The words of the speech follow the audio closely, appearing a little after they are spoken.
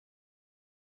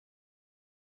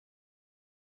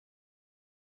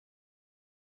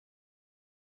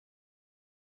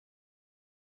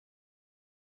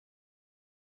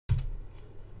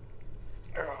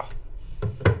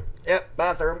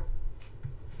Bathroom.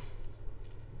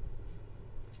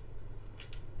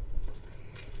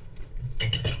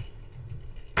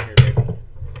 Here, baby.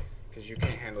 Because you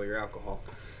can't handle your alcohol.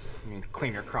 I mean,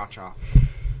 clean your crotch off.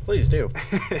 Please do.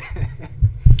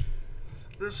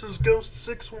 This is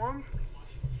Ghost61.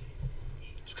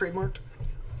 It's trademarked.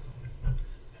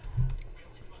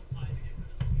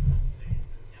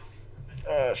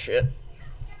 Oh, shit.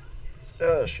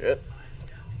 Oh, shit.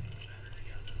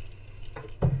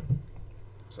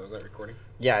 So is that recording?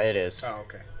 Yeah, it is. Oh,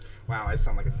 okay. Wow, I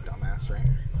sound like a dumbass, right?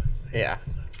 Yeah.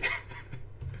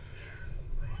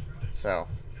 So.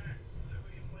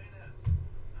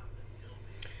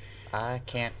 I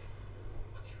can't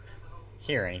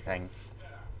hear anything.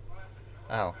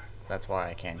 Oh, that's why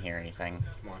I can't hear anything.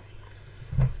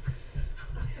 Why?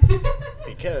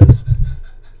 Because.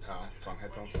 Oh, it's on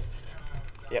headphones.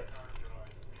 Yep.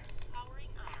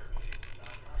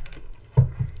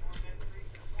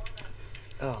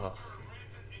 Oh.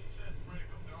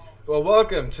 Well,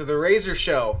 welcome to the Razor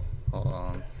Show. Hold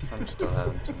on. I'm still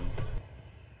having some.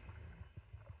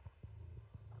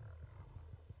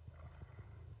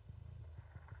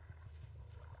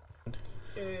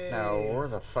 Yay. Now, where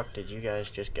the fuck did you guys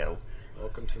just go?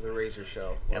 Welcome to the Razor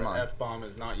Show, where Come on. F-bomb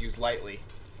is not used lightly.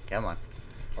 Come on.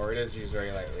 Or it is used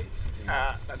very lightly. You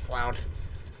know. That's loud.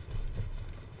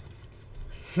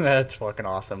 That's fucking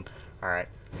awesome. Alright.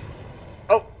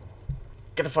 Oh!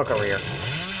 Get the fuck over here.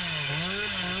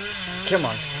 Come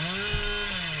on.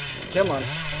 Come on.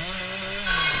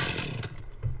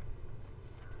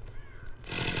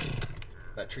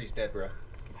 That tree's dead, bro.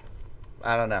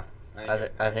 I don't know.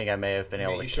 I think I may have been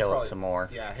able to kill it some more.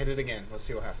 Yeah, hit it again. Let's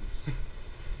see what happens.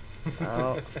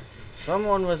 Oh.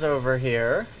 Someone was over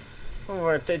here.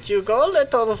 Where did you go,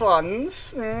 little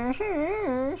ones?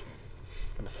 Mm-hmm.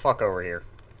 Get the fuck over here.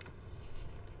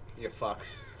 You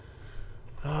fucks.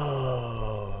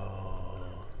 Oh.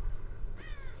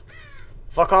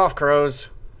 Fuck off, crows.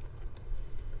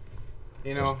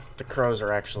 You know, The crows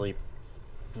are actually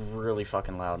really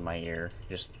fucking loud in my ear.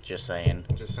 Just saying.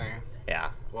 just saying. Yeah.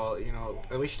 Well, you know,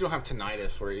 at least you don't have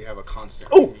tinnitus where you have a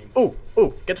constant. Ooh! Ooh!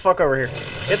 Ooh! Get the fuck over here.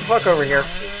 Get the fuck over here.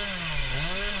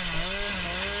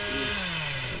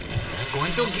 I'm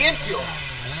going to get you.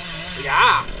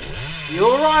 Yeah.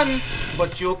 You'll run,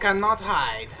 but you cannot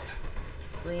hide.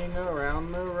 Ring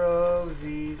around the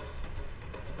rosies.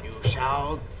 You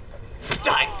shall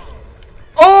die.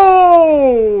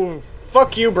 Oh!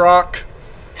 Fuck you, Brock.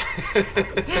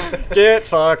 Get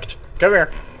fucked. Come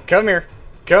here. Come here.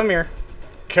 Come here.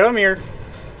 Come here.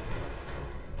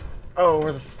 Oh,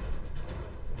 where the...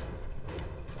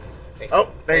 Hey,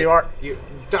 Oh, there you are. You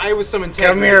die with some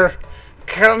integrity. Come here.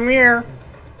 Come here.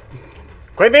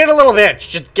 Quit being a little bitch.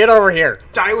 Just get over here.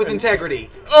 Die with integrity.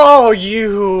 Oh,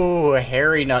 you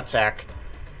hairy nutsack.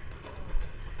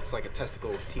 It's like a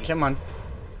testicle with teeth. Come on.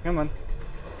 Come on.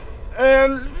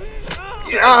 And...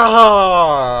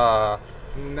 Ah!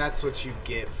 And that's what you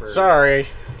get for... Sorry,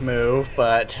 Moo,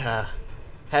 but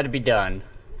had to be done.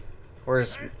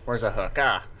 Where's a hook?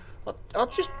 I'll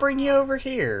just bring you over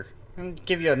here and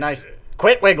give you a nice...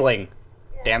 Quit wiggling!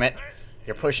 Damn it.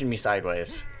 You're pushing me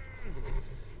sideways.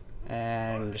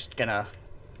 And I'm just gonna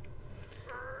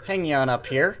hang you on up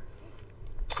here.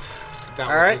 That All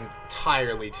was right.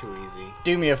 entirely too easy.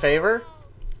 Do me a favor.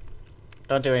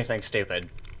 Don't do anything stupid.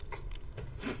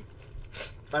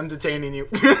 I'm detaining you.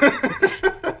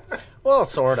 Well,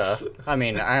 sorta. I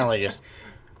mean, I only just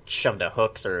shoved a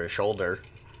hook through his shoulder.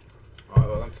 Oh,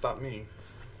 well, don't stop me.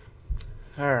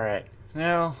 Alright.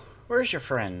 Now, where's your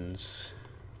friends?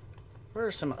 Where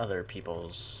are some other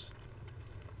people's?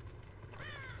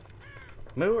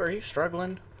 Moo, are you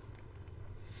struggling?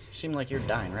 You seem like you're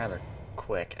dying rather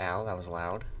quick. Ow, that was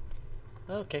loud.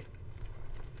 Okay.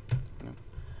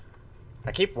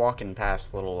 I keep walking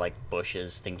past little, like,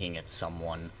 bushes thinking it's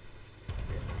someone.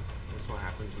 Yeah, that's what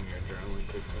happens when your adrenaline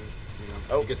kicks in. You know,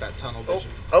 Oh. you get that tunnel vision.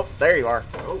 Oh, there you are.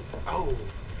 Oh,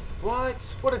 what?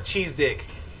 What a cheese dick.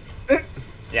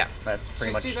 Yeah, that's Did pretty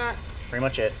you much see that? pretty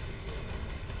much it.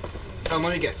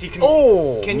 Let me guess. He can.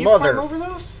 Oh, Can you mother climb over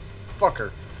those?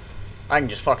 fucker. I can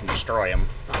just fucking destroy him.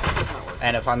 Oh, that works.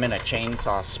 And if I'm in a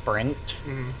chainsaw sprint,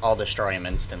 I'll destroy him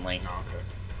instantly. Oh, okay.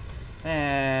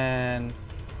 And...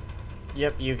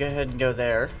 Yep, you go ahead and go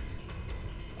there.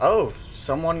 Oh,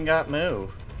 someone got Moo.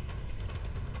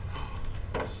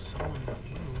 Someone got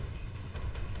moved.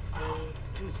 Oh,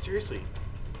 dude, seriously.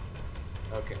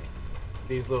 Okay.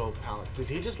 These little pallets. Did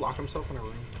he just lock himself in a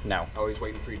room? No. Oh, he's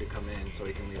waiting for you to come in so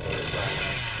he can leave the other side.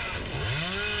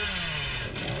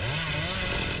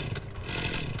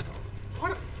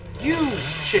 What? You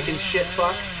chicken shit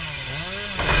fuck.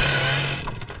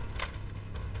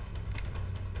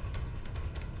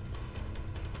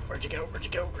 Where'd you go? Where'd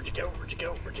you go? Where'd you go? Where'd you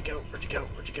go? Where'd you go? Where'd you go?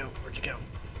 Where'd you go? Where'd you go?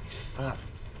 Ah,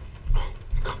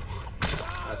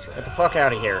 That's right. get the fuck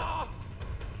out of here.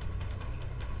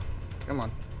 Come on.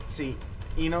 See,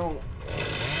 you know,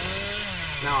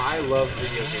 now I love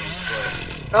video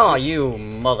games, but Oh, you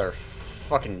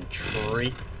motherfucking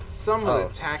tree. some of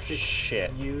the tactics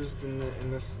shit. used in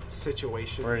this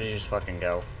situation. Where did he just fucking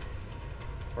go?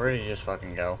 Where did he just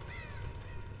fucking go?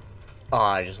 Oh,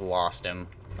 I just lost him.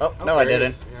 Oh, no, I there he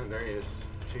didn't. is. Yeah, there he is.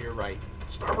 To your right.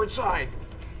 Starboard side.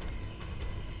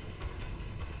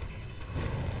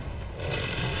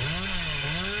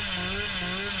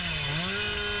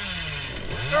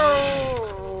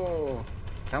 Oh!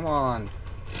 Come on.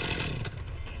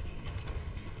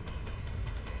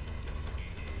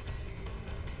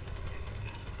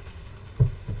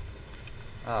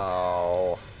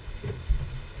 Oh.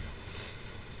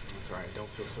 That's alright. Don't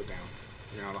feel so down.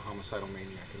 You're not a homicidal maniac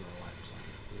in real life, so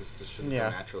this shouldn't Yeah.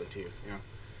 come naturally to you. You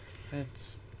know.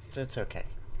 It's okay.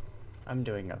 I'm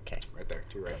doing okay. Right there.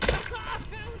 To your right.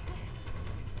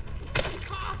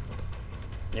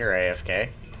 You're AFK.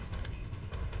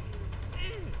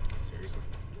 Seriously.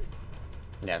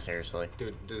 Yeah, seriously.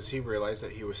 Dude, does he realize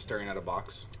that he was staring at a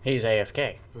box? He's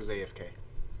AFK. Who's AFK?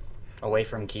 Away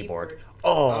from keyboard.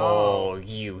 Oh,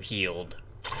 you healed.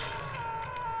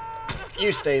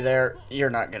 You stay there.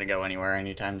 You're not gonna go anywhere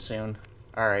anytime soon.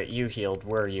 Alright, you healed.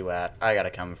 Where are you at? I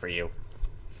gotta come for you.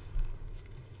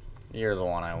 You're the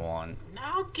one I want.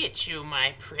 I'll get you,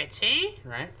 my pretty.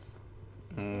 Right?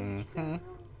 Mm-hmm.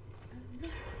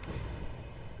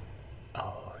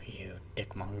 Oh, you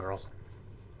dick mongrel.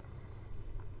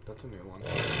 That's a new one.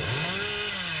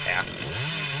 Yeah.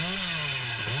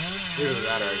 Either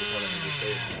that or I just haven't just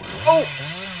saved more. Oh!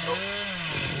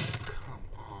 Come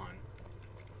on.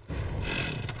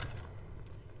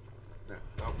 No,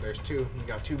 oh, there's two. You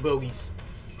got two bogeys.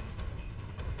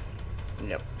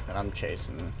 Yep, and I'm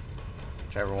chasing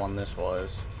whichever one this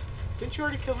was. Didn't you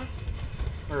already kill him?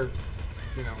 Or,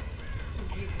 you know.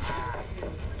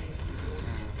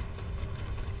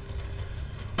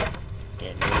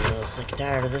 Getting a little sick and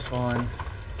tired of this one.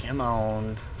 Come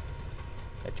on.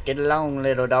 Let's get along,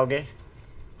 little doggy.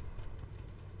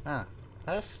 Ah,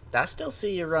 I still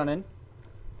see you running.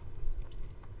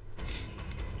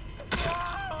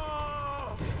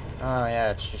 Oh yeah,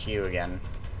 it's just you again.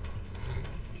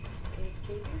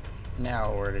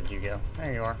 Now, where did you go?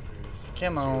 There you are.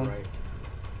 Come To your on. right.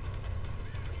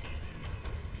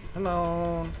 Come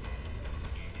on.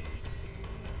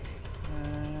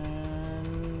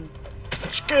 And...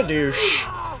 skadoosh.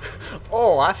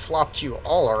 Oh, I flopped you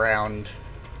all around.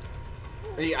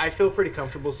 I feel pretty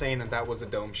comfortable saying that that was a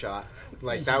dome shot.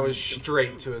 Like, that was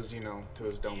straight to his, you know, to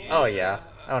his dome. Oh yeah,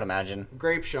 I would imagine.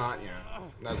 Grape shot, yeah.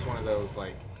 That's one of those,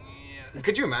 like...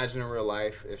 Could you imagine in real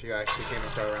life if you actually came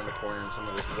around the corner and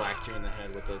someone just whacked you in the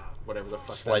head with the whatever the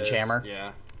fuck Sledgehammer? that is?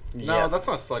 Yeah. Yeah. No, that's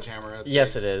not a sledgehammer. That's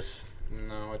Yes, like, it is.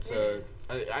 No, it's a...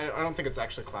 I don't think it's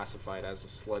actually classified as a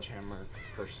sledgehammer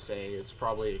per se. It's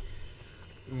probably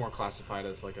more classified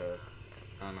as like a...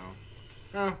 I don't know.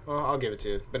 Oh, well, I'll give it to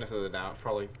you. Benefit of the doubt.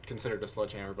 Probably considered a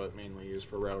sledgehammer, but mainly used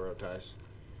for railroad ties.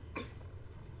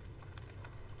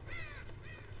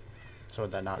 So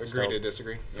would that not Agree still to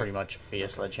disagree? pretty much be a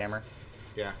sledgehammer?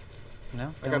 Yeah. No, I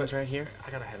that got one's it right here.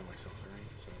 I got ahead of myself, alright?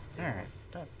 So, All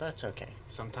right, that's okay.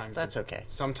 Sometimes That's okay.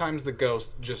 Sometimes the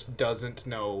ghost just doesn't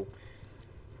know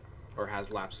or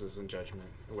has lapses in judgment,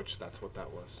 which that's what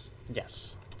that was.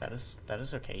 Yes, that is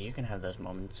okay. You can have those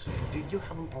moments. Dude, you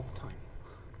have them all the time.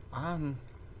 On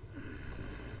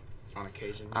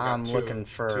occasion. You I'm got two, looking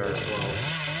for- 2 to 12.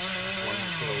 One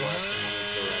to the left and one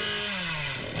to the right.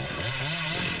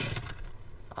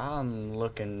 I'm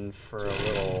looking for a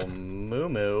little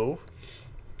moo-moo.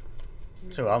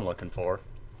 That's who I'm looking for.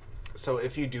 So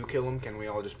if you do kill him, can we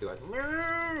all just be like, "Moo!"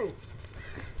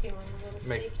 You want a little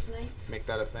Make- steak tonight? Make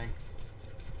that a thing?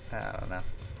 I don't know.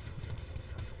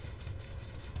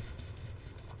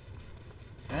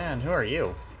 And who are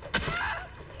you?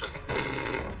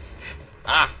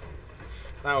 Ah!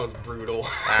 That was brutal.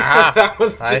 Aha! That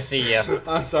was I see ya.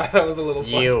 I'm sorry, that was a little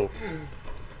fun. You.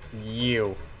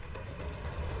 You.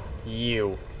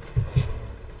 You.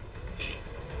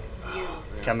 You.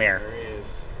 Come here. There he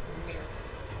is.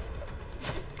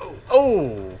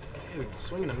 Oh! Dude,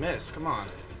 swing and a miss. Come on.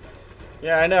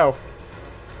 Yeah, I know.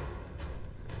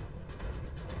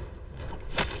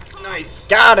 Nice.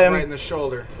 Got him. Right in the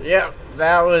shoulder. Yep,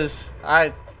 that was...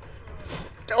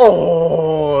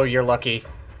 Oh, you're lucky.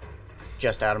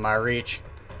 Just out of my reach.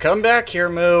 Come back here,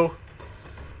 Moo.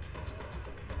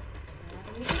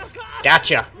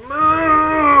 Gotcha.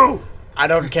 Moo! I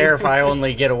don't care if I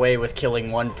only get away with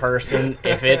killing one person.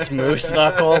 If it's Moose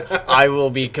Knuckle, I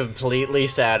will be completely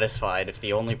satisfied if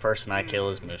the only person I kill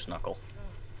is Moose Knuckle.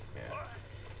 Yeah.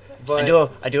 But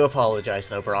I do apologize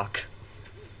though, Brock.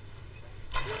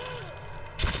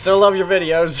 Still love your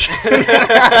videos.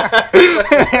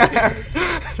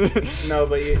 no,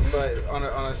 but on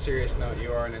a serious note,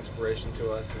 you are an inspiration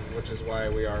to us, and which is why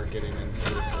we are getting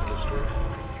into this industry.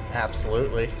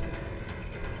 Absolutely.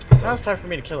 So now it's time for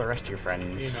me to kill the rest of your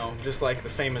friends. You know, just like the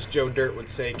famous Joe Dirt would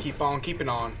say, keep on keeping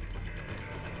on.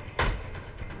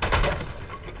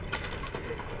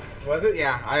 Was it?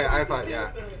 Yeah, I thought,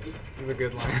 yeah. It was a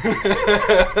good line.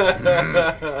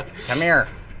 Come here.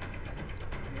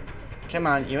 Come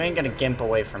on, you ain't gonna gimp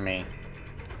away from me.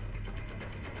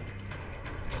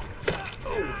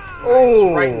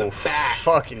 Oh, right in the back.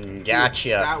 Fucking gotcha.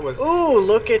 Dude, that was... Ooh,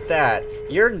 look at that.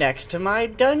 You're next to my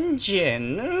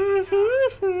dungeon.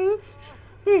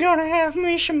 I'm gonna have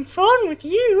me some fun with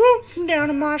you down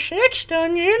in my sex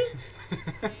dungeon.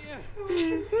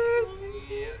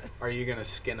 Are you gonna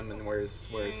skin him and wear his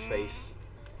face?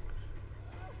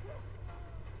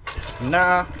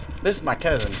 Nah, this is my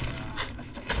cousin.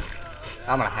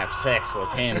 I'm gonna have sex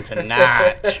with him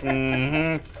tonight.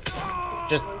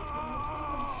 Just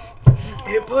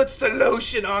it puts the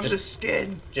lotion on the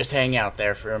skin. Just hang out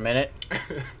there for a minute.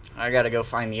 I gotta go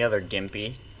find the other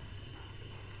Gimpy.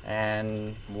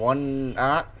 And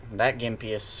that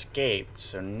Gimpy escaped.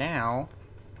 So now,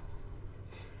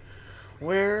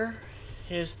 where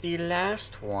is the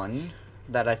last one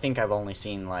that I think I've only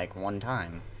seen like one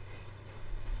time?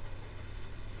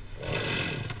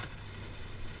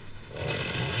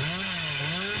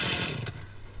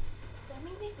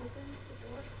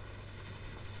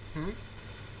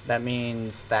 That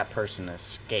means that person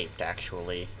escaped,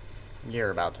 actually. You're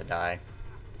about to die.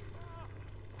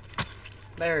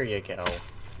 There you go.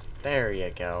 There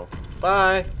you go.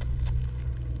 Bye!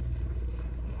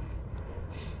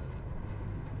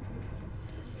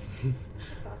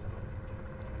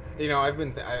 You know,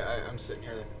 I'm sitting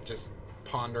here just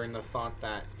pondering the thought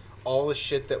that all the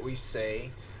shit that we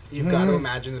say, you've got to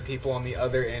imagine the people on the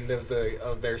other end of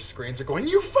their screens are going,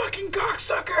 "You fucking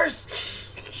cocksuckers!"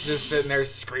 Just sitting there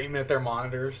screaming at their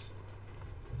monitors.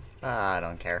 I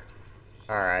don't care.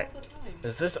 Alright.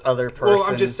 Is this other person... Well,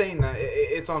 I'm just saying that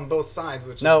it's on both sides,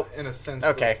 which nope. is, in a sense,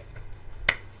 okay.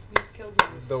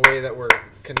 The way that we're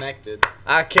connected.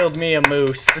 I killed me a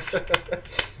moose.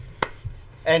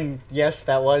 And yes,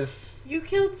 that was... You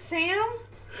killed Sam?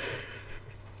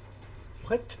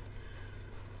 What?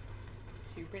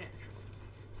 Supernatural.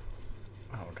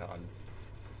 Oh, God.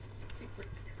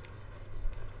 Supernatural.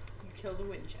 You killed a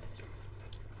Winchester.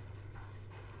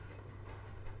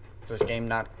 Is this game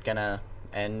not gonna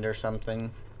end or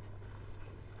something?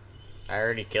 I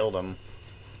already killed him.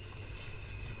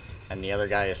 And the other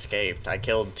guy escaped. I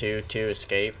killed two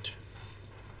escaped.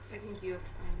 I think you have to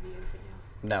find the exit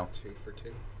now. No. 2 for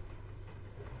 2.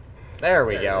 There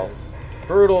we go.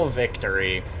 Brutal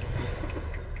victory.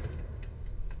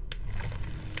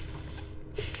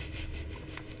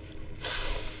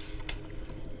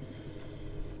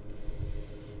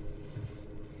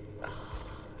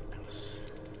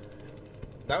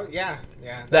 Yeah.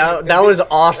 That was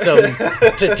awesome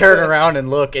to turn around and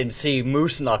look and see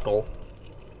Moose Knuckle.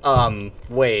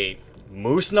 Wait,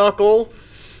 Moose Knuckle?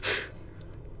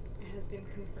 It has been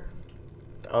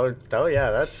confirmed. Oh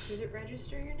yeah, that's... Does it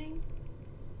register your name?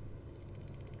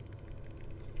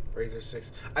 Razor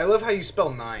 6. I love how you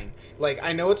spell 9. Like,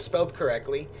 I know it's spelled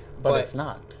correctly, but it's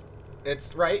not.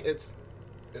 It's right. It's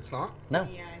not. No.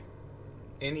 E-I.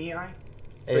 N-E-I.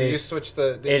 So you just switch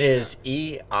the it is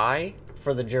E-I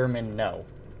for the German no.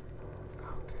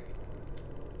 Okay.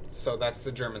 So that's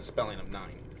the German spelling of 9.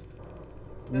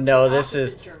 No, this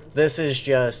is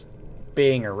just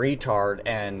being a retard,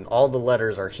 and all the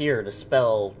letters are here to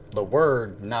spell the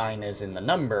word 9 as in the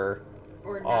number.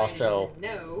 Or 9 also, as in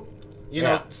no. You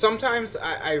know, sometimes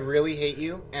I really hate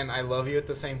you, and I love you at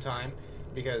the same time,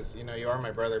 because, you know, you are my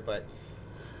brother, but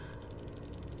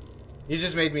you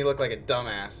just made me look like a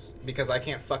dumbass, because I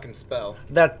can't fucking spell.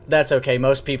 That's okay.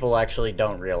 Most people actually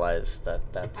don't realize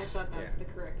that's... I thought that was the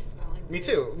correct spelling. Me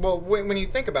too. Well, when you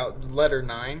think about letter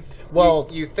 9, well,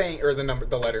 you think, or the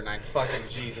letter 9, fucking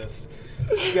Jesus.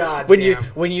 God when damn.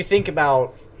 when you think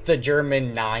about the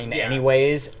German 9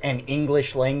 anyways, and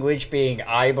English language being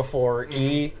I before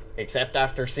E, except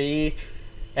after C,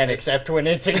 and except when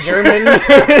it's in German.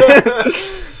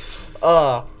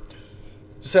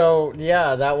 So,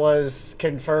 yeah, that was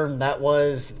confirmed. That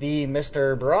was the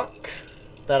Mr. Brock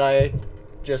that I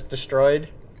just destroyed.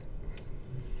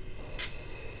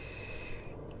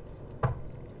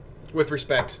 With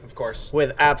respect, of course.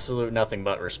 With absolute nothing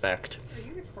but respect. Are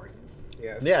you recording?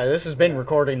 Yes. Yeah, this has been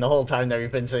recording the whole time that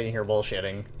we've been sitting here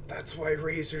bullshitting. That's why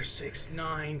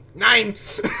Razor699 and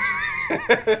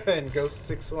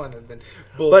Ghost61 have been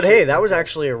bullshitting. But hey, that was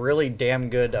actually a really damn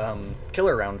good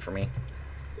killer round for me.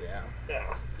 Yeah.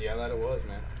 Yeah, that it was,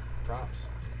 man. Props.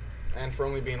 And for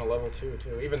only being a level 2,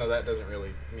 too. Even though that doesn't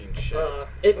really mean shit.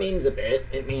 It means a bit.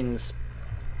 It means...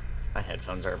 My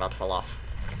headphones are about to fall off.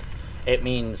 It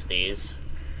means these.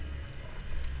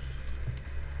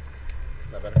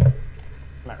 That better?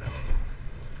 No.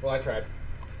 Well, I tried.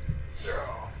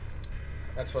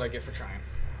 That's what I get for trying.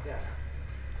 Yeah.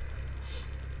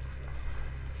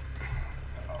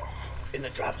 In the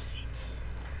driver's seats.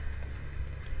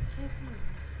 Yes, no.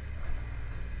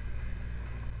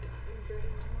 God, I'm dreading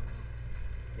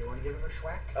tomorrow. You want to give it a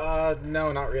schwack?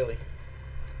 No, not really.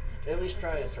 At least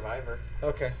try a survivor.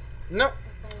 Okay. No. I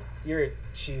failed. You're a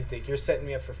cheese dick. You're setting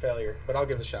me up for failure, but I'll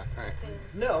give it a shot. Alright. I failed.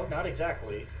 No, not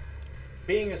exactly.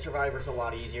 Being a survivor's a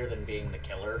lot easier than being the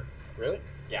killer. Really?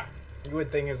 Yeah. You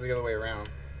would think it was the other way around.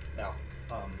 No.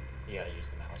 You gotta use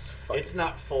the mouse. Fuck. It's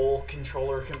not full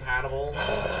controller compatible,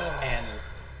 and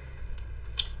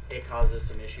it causes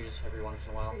some issues every once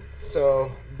in a while.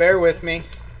 So, bear with me It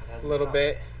a hasn't little stopped.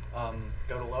 bit.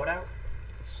 Go to loadout,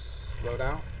 Slow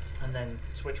down. and then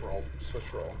switch role.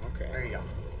 Switch roll. Okay. There you go.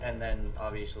 And then,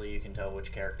 obviously, you can tell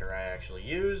which character I actually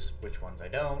use, which ones I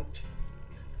don't.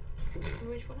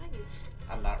 Which one I used?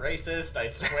 I'm not racist, I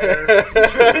swear.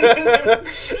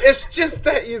 It's just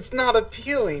that it's not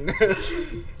appealing.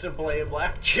 To play a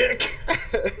black chick.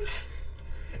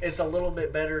 It's a little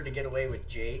bit better to get away with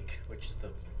Jake, which is the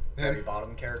very Him?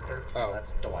 bottom character. Oh.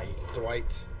 That's Dwight.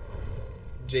 Dwight.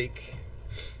 Jake.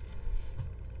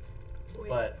 Wait,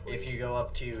 But wait. if you go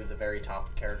up to the very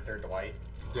top character, Dwight,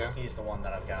 Yeah. he's the one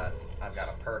that I've got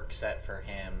a perk set for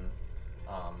him.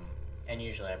 And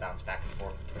usually I bounce back and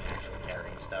forth between actually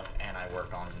carrying stuff, and I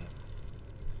work on...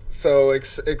 So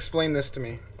explain this to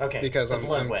me. Okay, Because the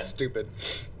blood I'm web. stupid.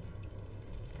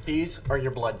 These are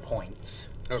your blood points.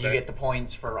 Okay. You get the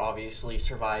points for obviously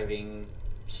surviving,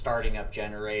 starting up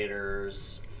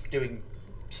generators,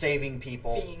 saving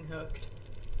people. Being hooked.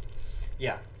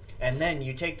 Yeah. And then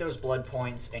you take those blood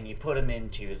points and you put them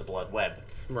into the blood web.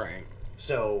 Right.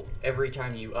 So every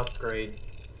time you upgrade,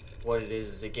 what it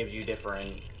is it gives you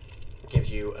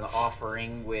an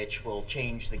offering which will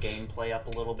change the gameplay up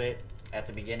a little bit at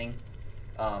the beginning.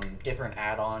 Different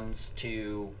add-ons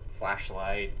to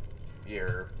flashlight,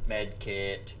 your med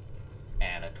kit,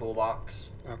 and a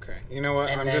toolbox. Okay. You know what?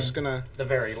 And I'm then just gonna the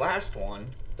very last one,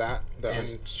 the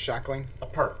is- unshackling. a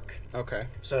perk. Okay.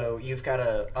 So you've got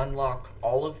to unlock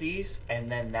all of these, and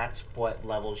then that's what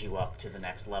levels you up to the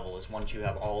next level, is once you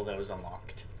have all those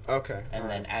unlocked. Okay. And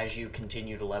then as you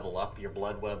continue to level up, your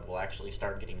blood web will actually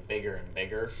start getting bigger and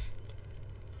bigger,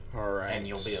 All right. and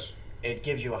it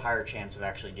gives you a higher chance of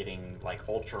actually getting like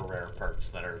ultra rare perks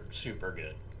that are super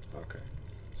good. Okay.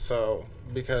 So,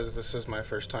 because this is my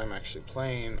first time actually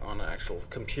playing on an actual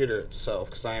computer itself,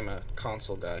 because I am a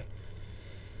console guy,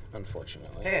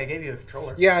 unfortunately. Hey, I gave you a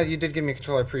controller. Yeah, you did give me a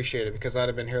controller. I appreciate it, because I'd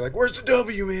have been here like, where's the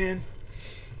W, man?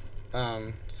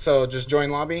 So just join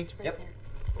lobby? It's right Yep. there.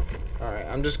 Alright,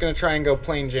 I'm just going to try and go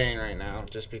plain Jane right now,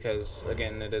 just because,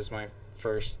 again, it is my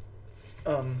first...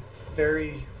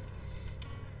 Very.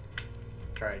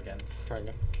 Try again. Try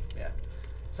again. Yeah.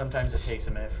 Sometimes it takes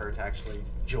a minute for it to actually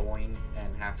join,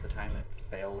 and half the time it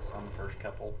fails on the first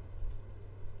couple.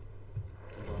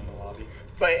 To join the lobby.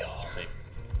 Fail! See.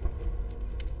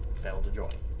 Failed to join.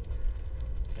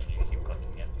 Then you keep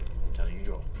clicking it until you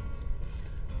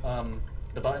join.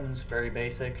 The buttons, very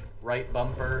basic. Right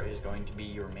bumper is going to be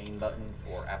your main button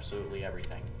for absolutely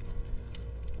everything.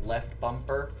 Left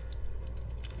bumper,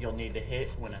 you'll need to hit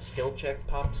when a skill check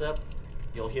pops up.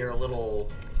 You'll hear a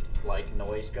little, like,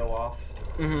 noise go off.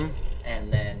 Mm-hmm.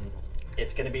 And then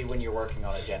it's going to be when you're working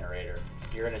on a generator.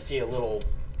 You're going to see a little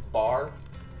bar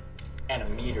and a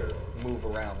meter move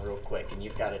around real quick, and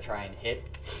you've got to try and hit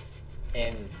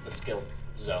in the skill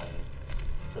zone.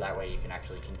 So that way you can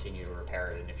actually continue to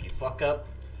repair it. And if you fuck up,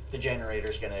 the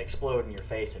generator's going to explode in your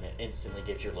face, and it instantly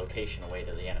gives your location away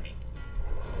to the enemy.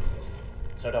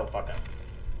 So don't fuck up.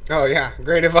 Oh, yeah.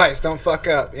 Great advice. Don't fuck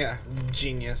up. Yeah.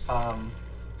 Genius.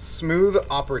 Smooth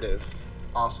operative.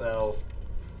 Also,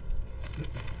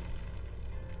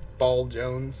 Ball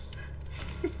Jones.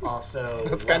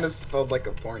 That's kind of spelled like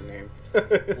a porn name.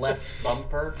 left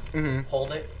bumper, Mhm.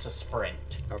 hold it to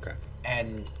sprint. Okay.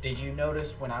 And did you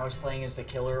notice when I was playing as the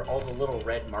killer, all the little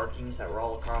red markings that were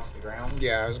all across the ground?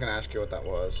 Yeah, I was gonna ask you what that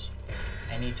was.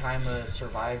 Anytime a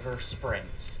survivor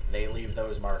sprints, they leave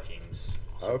those markings.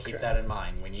 So Okay. keep that in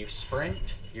mind. When you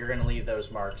sprint, you're going to leave those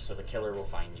marks so the killer will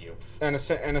find you. And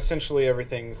essentially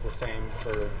everything's the same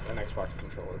for an Xbox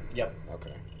controller. Yep.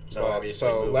 Okay. So obviously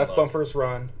so move and left look. bumper's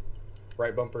run,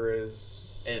 right bumper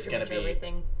is Is Pretty going much to be...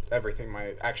 everything. everything.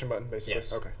 My action button, basically.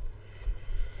 Yes. Okay.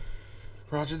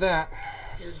 Roger that.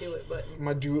 Your do it button.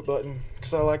 My do it button,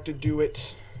 because I like to do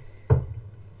it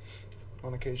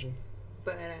on occasion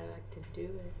But I like to do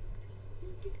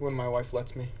it. when my wife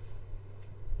lets me.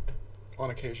 On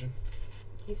occasion.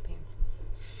 He's pantsless.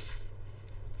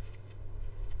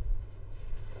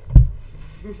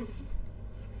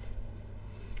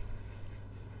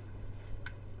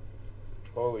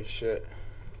 Holy shit.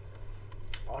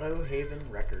 Auto Haven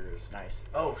Wreckers. Nice.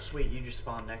 Oh, sweet. You just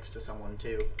spawned next to someone,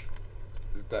 too.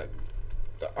 Is that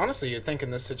honestly, you'd think in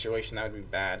this situation that would be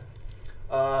bad.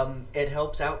 It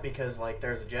helps out because, like,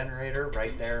 there's a generator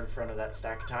right there in front of that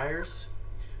stack of tires.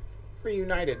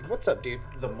 Reunited. What's up, dude?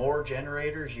 The more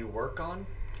generators you work on,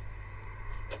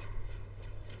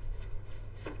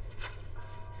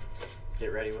 get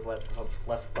ready with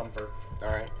left bumper. All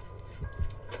right.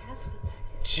 That's what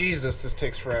that is. Jesus, this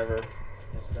takes forever.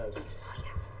 Yes, it does.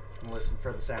 And listen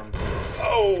for the sound cues.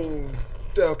 Oh,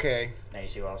 okay. Now you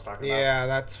see what I was talking about? Yeah,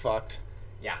 that's fucked.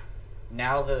 Yeah.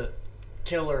 Now the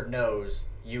killer knows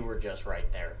you were just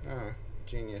right there. Oh,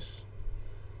 genius.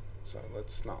 So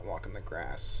let's not walk in the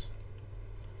grass.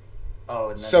 Oh,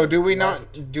 and then So do we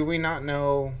left. not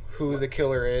know who the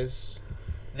killer is?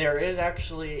 There is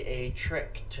actually a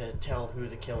trick to tell who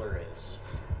the killer is.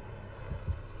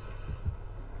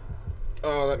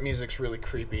 Oh, that music's really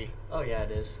creepy. Oh yeah,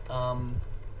 it is.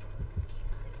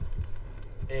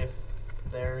 If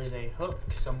there is a hook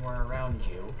somewhere around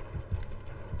you,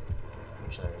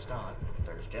 which there is not,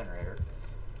 there's a generator.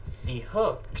 The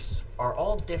hooks are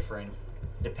all different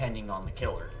depending on the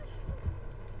killer.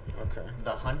 Okay.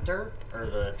 The hunter or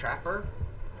the trapper,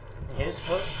 his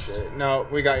hooks. Shit. No,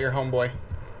 we got your homeboy.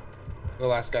 The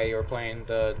last guy you were playing,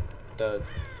 the The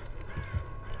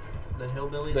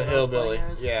hillbilly. The that I was hillbilly,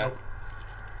 playing as? yeah. Nope.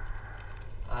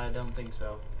 I don't think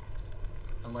so.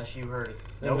 Unless you heard it.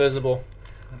 Nope. invisible.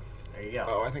 There you go.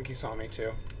 Oh, I think he saw me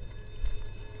too.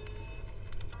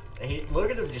 Look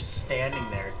at him just standing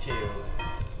there too.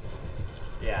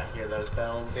 Yeah, hear those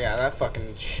bells? Yeah, that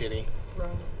fucking shitty. Run.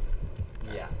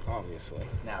 Yeah. Obviously.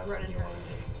 Now is Run when and you hide.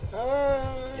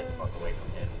 want to get the fuck away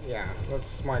from him. Yeah,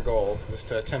 that's my goal, is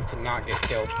to attempt to not get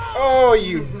killed. Oh,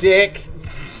 you dick!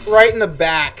 Right in the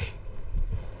back.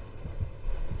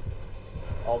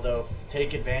 Although,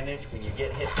 take advantage when you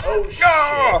get hit. Oh shit!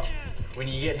 Ah! When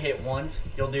you get hit once,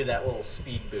 you'll do that little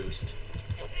speed boost.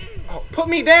 Oh, put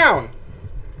me down!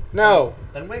 No.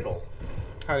 Then wiggle.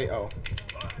 How do you... Oh.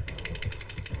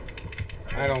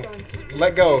 I Going don't... super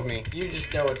Let go of me. You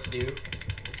just know what to do.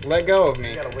 Let go of me.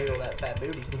 You gotta wiggle that fat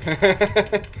booty.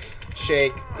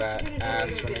 Shake What you that gonna do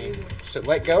ass when for you me. get eaten? So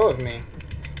let go of me.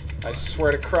 I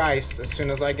swear to Christ, as soon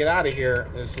as I get out of here,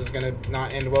 this is gonna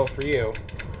not end well for you.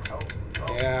 Oh,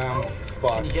 Yeah, I'm Can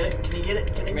fucked. you get it? Can you get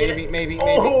it? Can you Maybe, get it? maybe,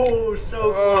 Oh,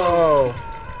 so close.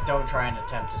 Oh. Don't try and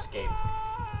attempt escape.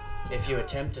 If you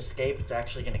attempt escape, it's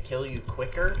actually going to kill you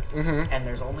quicker, Mm-hmm. and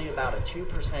there's only about a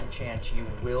 2% chance you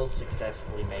will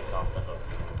successfully make it off the hook.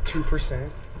 2%?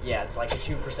 Yeah, it's like a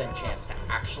 2% chance to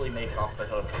actually make it off the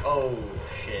hook. Oh,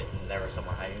 shit. There was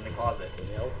someone hiding in the closet.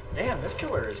 Damn, this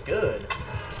killer is good.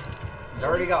 He's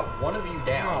already got one of you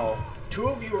down. Wow. 2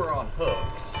 of you are on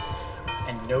hooks,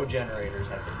 and no generators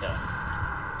have been done.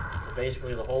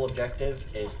 Basically, the whole objective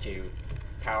is to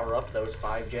power up those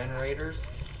 5 generators.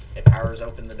 It powers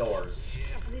open the doors.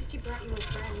 At least you brought you a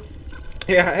friend.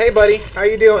 Yeah, hey buddy, how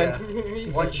you doing?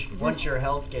 Yeah. Once your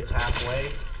health gets halfway,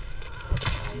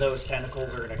 those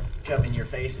tentacles are gonna come in your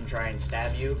face and try and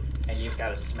stab you, and you've got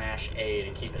to smash A to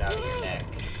keep it out of your neck,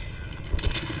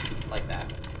 like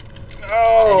that.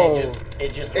 Oh! And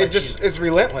it just It lets just you, is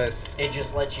relentless. it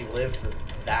just lets you live for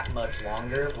that much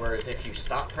longer. Whereas if you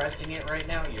stop pressing it right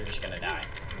now, you're just gonna die.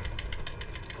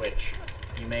 Which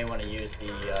you may want to use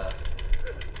the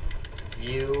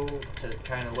view to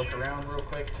kind of look around real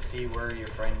quick to see where your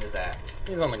friend is at.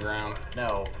 He's on the ground.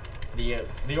 No, the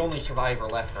only survivor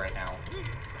left right now.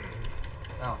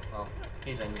 Oh well,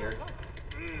 he's injured.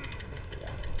 Yeah.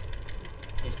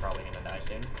 He's probably gonna die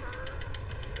soon.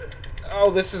 Oh,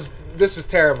 this is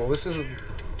terrible. This is You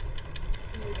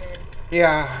did.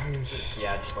 yeah.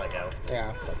 Yeah, just let go.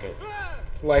 Yeah, fuck it.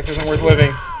 Life isn't worth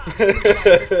living.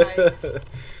 Sacrifice.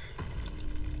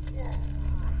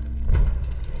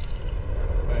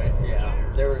 But yeah,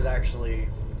 there was actually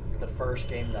the first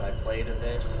game that I played of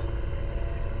this.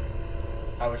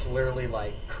 I was literally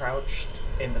like crouched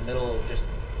in the middle of just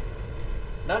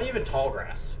not even tall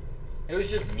grass, It was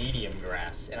just medium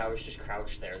grass, and I was just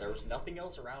crouched there. There was nothing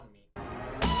else around me.